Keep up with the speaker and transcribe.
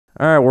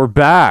Alright, we're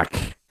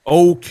back.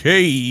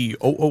 Okay.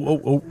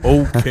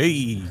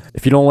 Okay.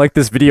 If you don't like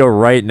this video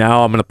right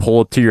now, I'm gonna pull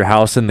up to your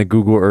house in the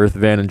Google Earth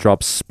van and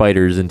drop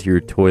spiders into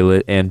your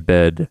toilet and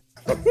bed.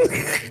 That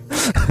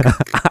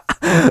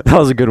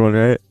was a good one,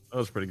 right? That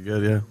was pretty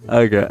good, yeah.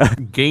 Okay.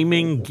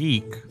 Gaming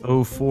Geek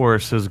 04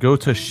 says go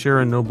to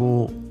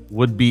Chernobyl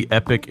would be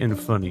epic and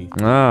funny.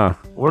 Ah,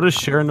 What is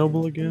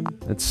Chernobyl again?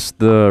 it's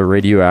the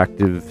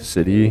radioactive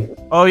city.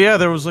 Oh yeah,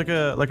 there was like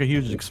a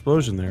huge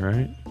explosion there,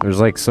 right? There's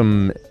like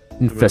some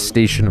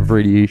infestation of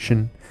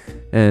radiation,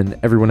 and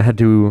everyone had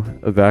to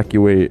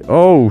evacuate.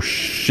 Oh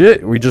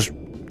shit, we just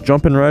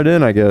jumping right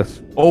in, I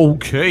guess.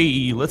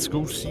 Okay, let's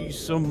go see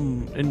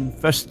some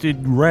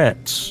infested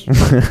rats.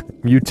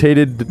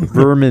 Mutated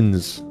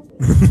vermins.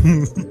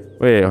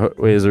 Wait,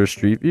 is there a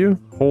street view?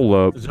 Hold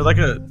up. Is there like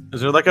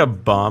a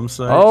bomb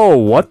site? Oh,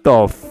 what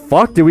the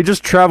fuck? Did we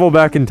just travel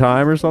back in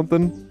time or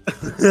something?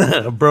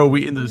 Bro,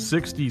 we in the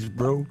 60s,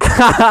 bro.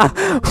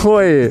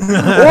 Wait.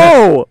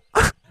 Whoa!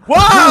 Whoa!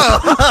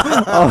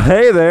 Oh,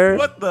 hey there.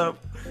 What the?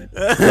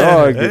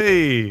 Dog.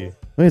 Hey.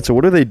 Wait, so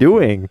what are they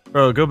doing?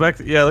 Bro, go back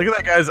to, yeah, look at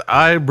that guy's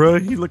eye, bro.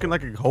 He looking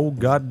like a whole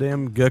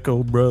goddamn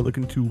gecko, bro.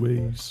 Looking two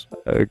ways.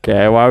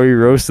 Okay, why are we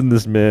roasting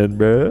this man,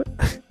 bro?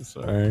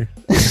 Sorry.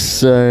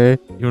 Sorry.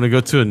 You wanna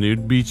go to a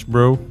nude beach,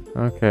 bro?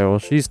 Okay, well,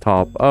 she's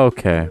top.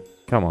 Okay,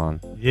 come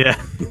on. Yeah.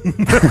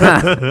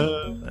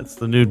 That's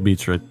the nude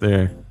beach right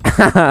there.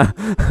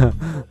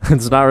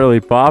 It's not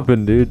really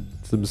popping, dude.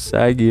 Some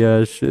saggy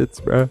ass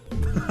shits, bro.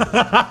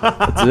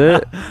 That's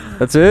it?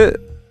 That's it?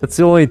 That's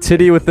the only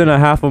titty within a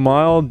half a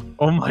mile?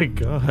 Oh my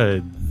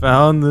god.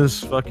 Found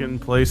this fucking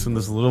place and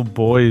this little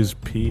boy is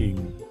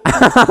peeing.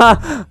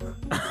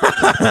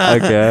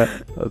 Okay,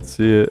 let's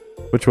see it.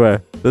 Which way?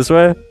 This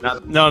way? No,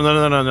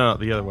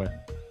 the other way.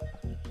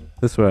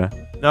 This way.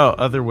 No,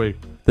 other way.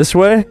 This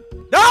way?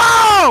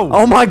 No!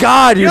 Oh my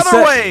god, The you other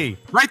said- way!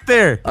 Right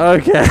there!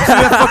 Okay. See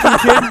that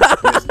fucking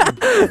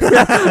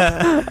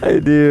I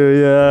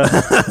do,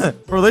 yeah.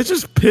 Bro, they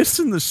just piss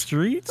in the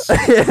streets?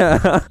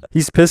 Yeah.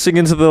 He's pissing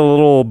into the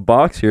little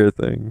box here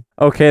thing.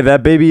 Okay,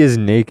 that baby is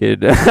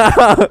naked.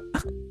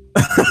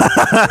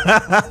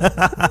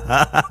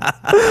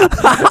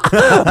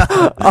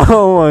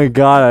 Oh my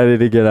god, I need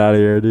to get out of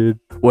here, dude.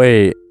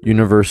 Wait,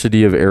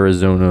 University of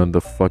Arizona,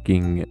 a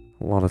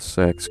lot of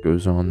sex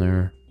goes on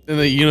there. In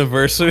the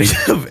University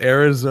of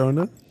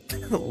Arizona?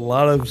 A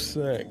lot of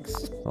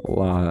sex. A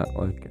lot,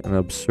 like an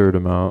absurd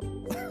amount.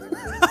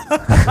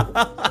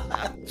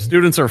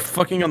 Students are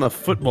fucking on the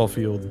football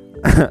field.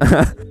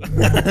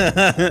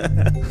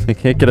 They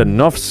can't get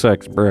enough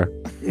sex, bruh.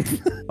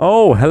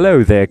 Oh,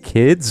 hello there,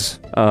 kids.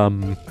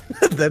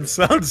 That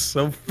sounds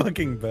so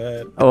fucking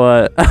bad.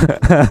 What?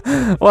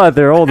 What?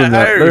 They're older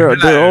now.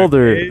 They're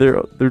older.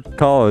 Okay. They're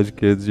college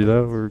kids, you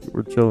know.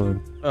 We're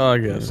chilling. Oh, I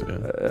guess.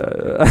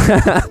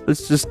 Yeah.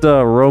 Let's just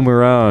roam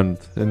around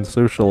and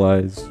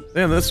socialize.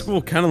 Man, that school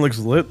kind of looks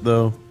lit,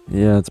 though.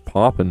 Yeah, it's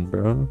popping,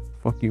 bro.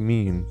 Fuck you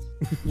mean?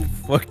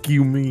 Fuck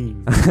you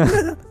mean?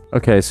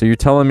 Okay, so you're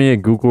telling me a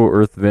Google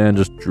Earth van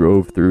just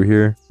drove through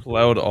here?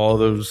 Plowed all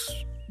those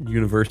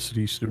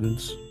university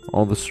students.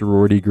 All the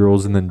sorority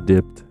girls and then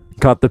dipped.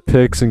 Got the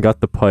pics and got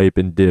the pipe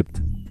and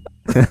dipped.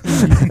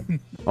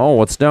 Oh,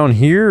 what's down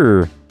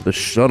here? The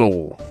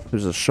shuttle.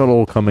 There's a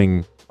shuttle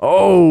coming.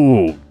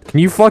 Oh, can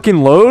you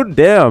fucking load?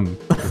 Damn.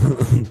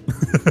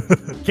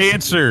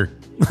 Cancer.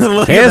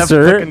 Look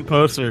Cancer? at that fucking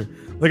poster.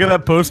 Look at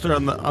that poster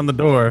on the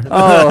door.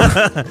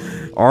 Oh.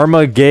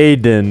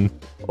 Armageddon.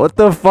 What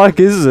the fuck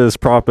is this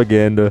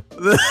propaganda?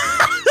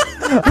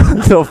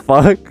 The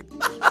fuck?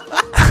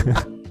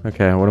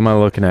 Okay, what am I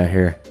looking at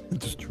here?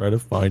 Just try to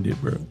find it,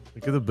 bro.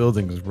 Look at the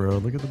buildings, bro.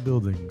 Look at the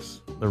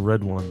buildings. The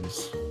red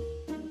ones.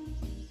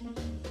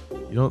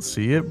 You don't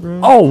see it,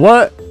 bro? Oh,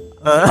 what?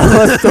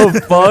 What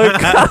the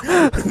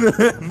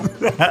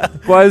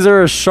fuck? Why is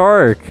there a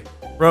shark?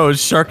 Bro,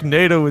 it's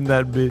Sharknado in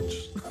that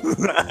bitch.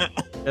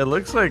 It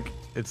looks like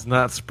it's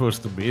not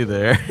supposed to be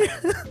there.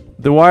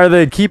 Then why are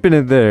they keeping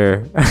it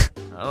there?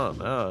 I don't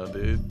know,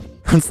 dude.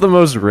 That's the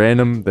most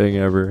random thing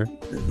ever.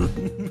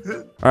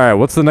 Alright,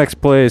 what's the next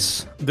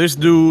place? This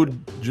dude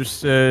just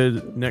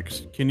said,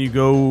 next, can you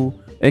go...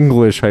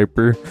 English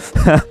hyper.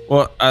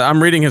 Well,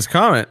 I'm reading his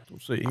comment.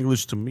 Don't say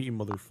English to me,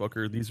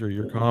 motherfucker. These are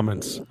your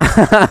comments.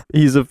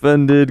 He's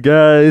offended,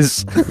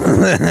 guys.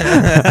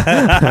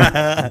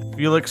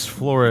 Felix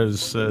Flores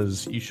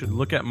says, you should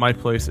look at my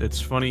place.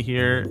 It's funny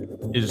here.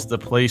 Is the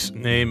place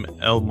name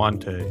El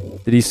Monte?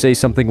 Did he say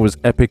something was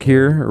epic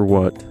here, or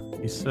what?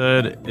 He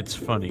said, it's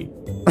funny.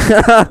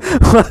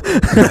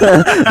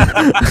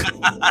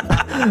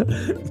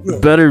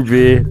 Better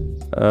be.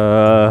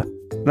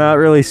 Not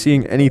really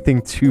seeing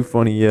anything too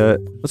funny yet.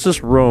 Let's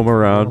just roam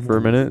around for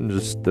a minute and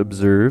just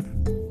observe.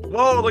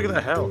 Whoa, look at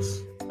that house.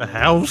 A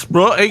house,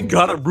 bro, ain't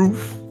got a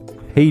roof.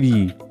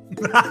 Haiti.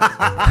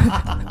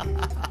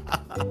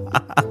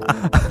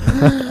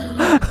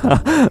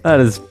 That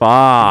is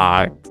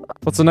fucked.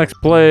 What's the next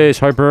place,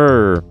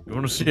 Hyper? You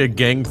want to see a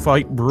gang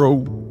fight,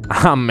 bro?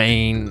 I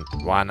mean,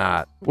 why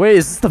not? Wait,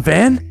 is this the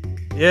van?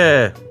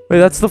 Yeah. Wait,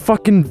 that's the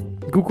fucking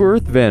Google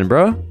Earth van,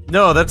 bro.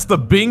 No, that's the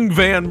Bing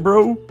van,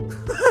 bro.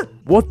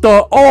 What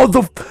the? Oh,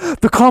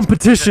 the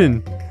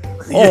competition.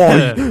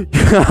 Yeah.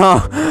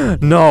 Oh,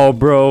 no,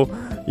 bro.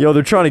 Yo,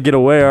 they're trying to get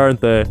away, aren't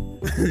they?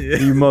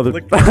 You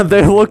mother.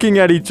 They're looking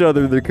at each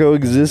other. They're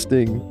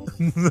coexisting.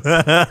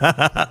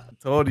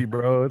 Told you,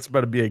 bro. It's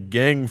about to be a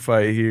gang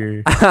fight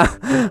here.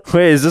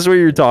 Wait, is this what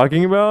you're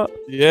talking about?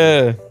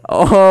 Yeah.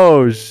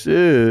 Oh,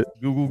 shit.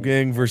 Google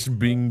gang versus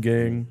Bing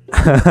gang.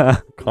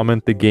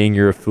 Comment the gang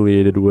you're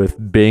affiliated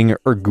with, Bing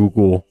or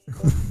Google.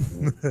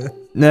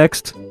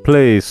 Next,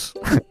 place.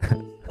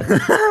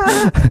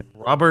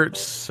 Robert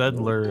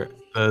Sedler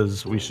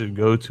says we should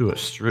go to a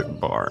strip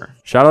bar.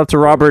 Shout out to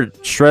Robert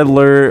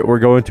Shredler. We're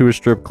going to a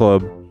strip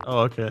club. Oh,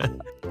 okay.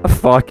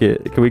 Fuck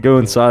it. Can we go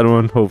inside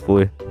one?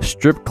 Hopefully.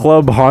 Strip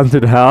club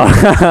haunted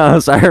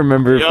house. I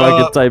remember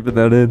fucking typing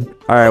that in.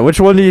 Alright, which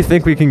one do you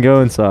think we can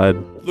go inside?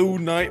 Blue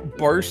Night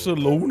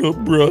Barcelona,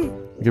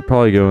 bruh. We could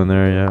probably go in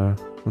there, yeah.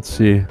 Let's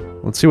see.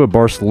 Let's see what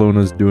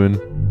Barcelona's doing.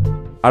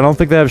 I don't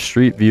think they have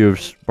street view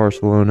of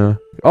Barcelona.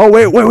 Oh,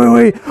 wait.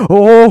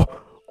 Oh,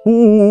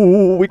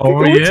 we can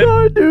go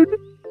inside, dude.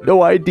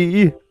 No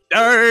ID.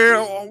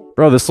 Damn.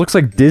 Bro, this looks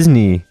like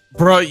Disney.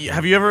 Bro,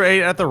 have you ever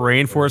ate at the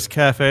Rainforest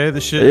Cafe? The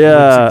shit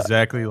looks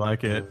exactly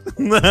like it.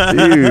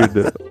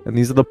 Dude. And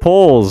these are the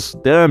poles.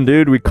 Damn,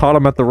 dude, we caught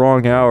them at the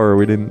wrong hour.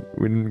 We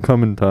didn't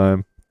come in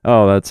time.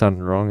 Oh, that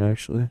sounded wrong,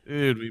 actually.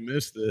 Dude, we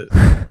missed it.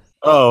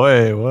 Oh,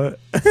 wait, what?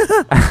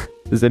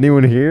 Is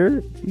anyone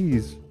here?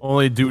 Jeez.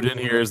 Only dude in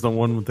here is the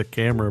one with the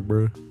camera,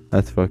 bro.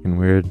 That's fucking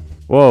weird.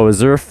 Whoa, is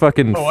there a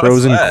fucking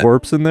frozen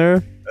corpse in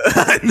there?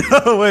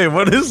 No, wait,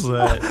 what is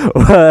that?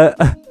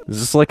 What? Is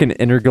this like an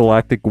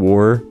intergalactic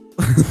war?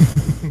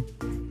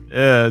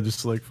 Yeah,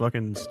 just like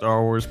fucking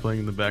Star Wars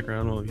playing in the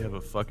background while you have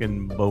a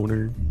fucking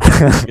boner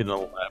getting a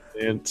lap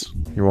dance.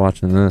 You're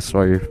watching this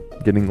while you're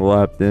getting the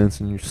lap dance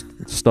and you're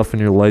stuffing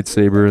your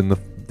lightsaber in the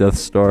Death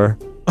Star.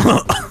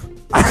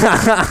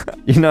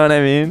 You know what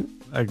I mean?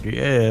 I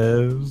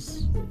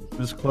guess.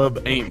 This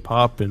club ain't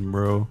popping,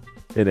 bro.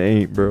 It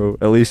ain't, bro.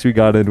 At least we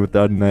got in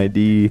without an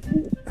ID.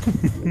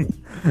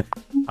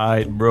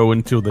 Alright, bro,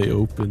 until they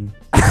open.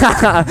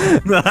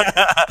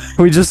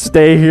 We just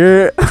stay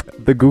here.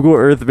 The Google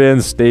Earth van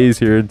stays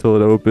here until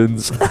it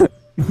opens. Is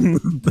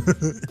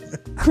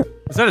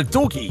that a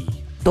doggy?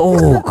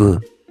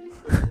 Dog.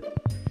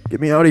 Get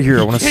me out of here.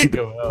 I want to see.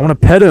 Go out. I want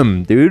to pet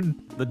him, dude.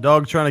 The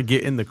dog trying to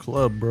get in the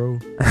club, bro.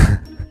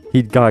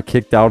 He got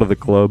kicked out of the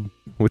club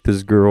with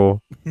his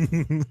girl.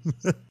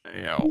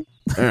 Damn.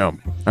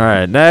 Damn. All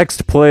right,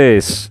 next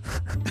place.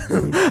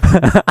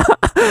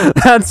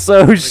 That's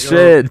so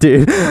shit,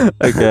 dude.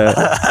 Okay.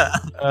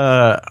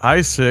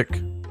 Isaac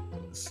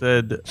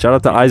said. Shout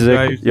out to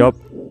Isaac. Yup.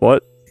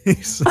 What? He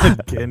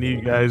said, "Can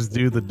you guys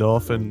do the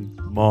Dolphin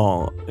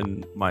Mall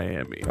in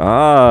Miami?"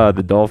 Ah,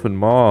 the Dolphin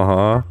Mall,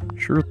 huh?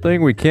 Sure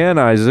thing, we can,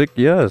 Isaac.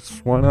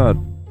 Yes, why not?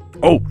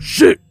 Oh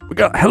shit, we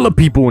got hella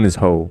people in his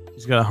hoe.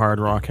 He's got a Hard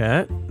Rock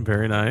hat.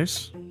 Very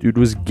nice. Dude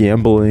was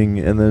gambling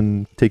and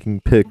then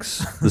taking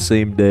pics the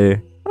same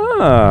day.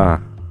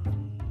 Ah.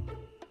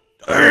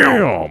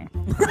 Damn.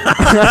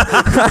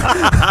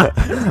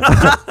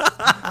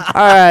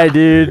 Alright,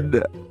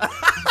 dude.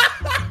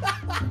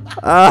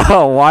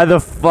 Oh, why the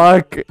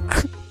fuck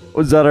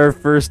was that our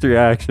first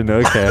reaction?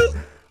 Okay.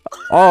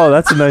 Oh,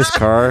 that's a nice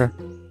car.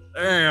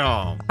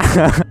 Damn.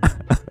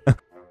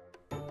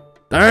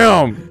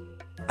 Damn.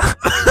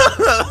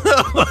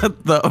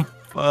 What the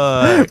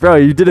fuck? Bro,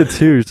 you did it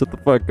too. Shut the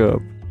fuck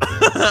up.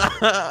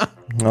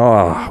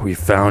 Oh, we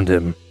found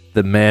him.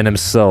 The man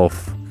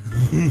himself.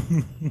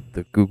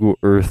 The Google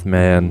Earth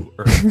man.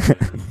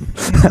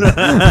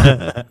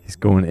 He's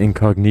going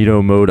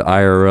incognito mode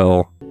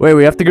IRL. Wait,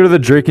 we have to go to the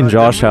Drake and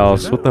Josh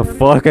house. What the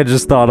fuck? I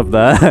just thought of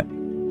that.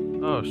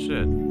 Oh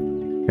shit.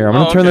 Here, I'm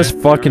gonna turn this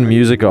fucking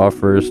music off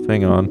first.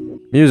 Hang on.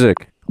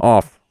 Music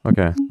off.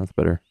 Okay, that's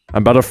better.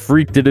 I'm about to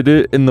freak did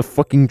it in the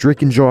fucking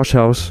Drake and Josh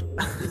house.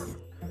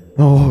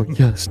 Oh,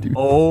 yes, dude.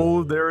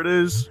 Oh, there it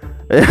is.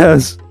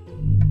 Yes.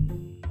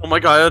 Oh my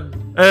god.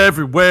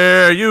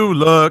 Everywhere you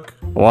look.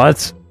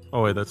 What?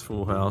 Oh wait, that's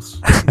Full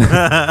House.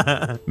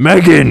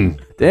 Megan!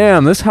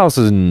 Damn, this house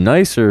is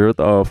nicer. What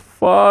the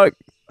fuck?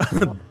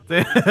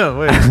 Damn,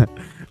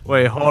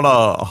 wait, hold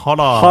on.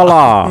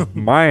 Holla,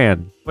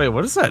 man. Wait,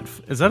 what is that?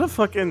 Is that a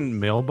fucking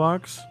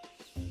mailbox?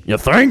 You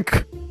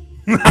think?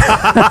 Where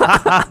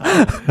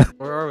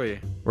are we?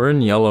 We're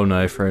in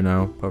Yellowknife right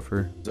now,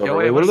 Puffer. Yo,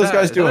 wait, what are those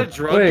guys doing?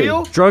 Drug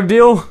deal? Drug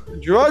deal?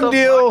 Drug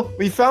deal!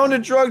 We found a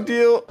drug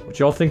deal! What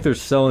y'all think they're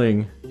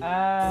selling?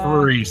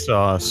 Free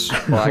sauce.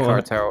 Black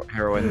heart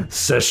heroin.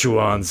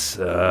 Szechuan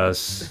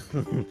sauce.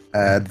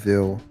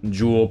 Advil.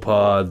 Jewel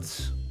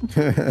pods.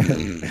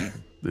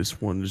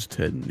 This one is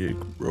Ted Nick,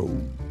 bro.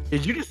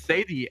 Did you just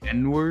say the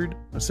N-word?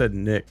 I said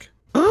Nick.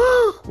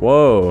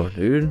 Whoa,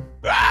 dude.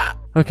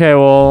 Okay,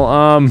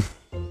 well,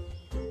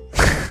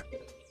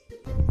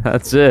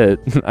 that's it,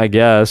 I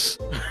guess.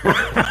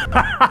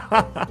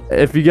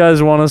 If you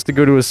guys want us to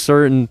go to a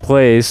certain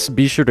place,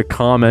 be sure to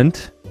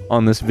comment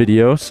on this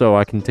video so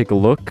I can take a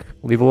look.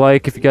 Leave a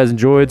like if you guys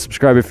enjoyed.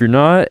 Subscribe if you're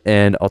not.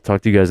 And I'll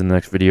talk to you guys in the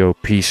next video.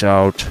 Peace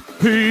out.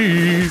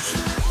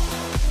 Peace.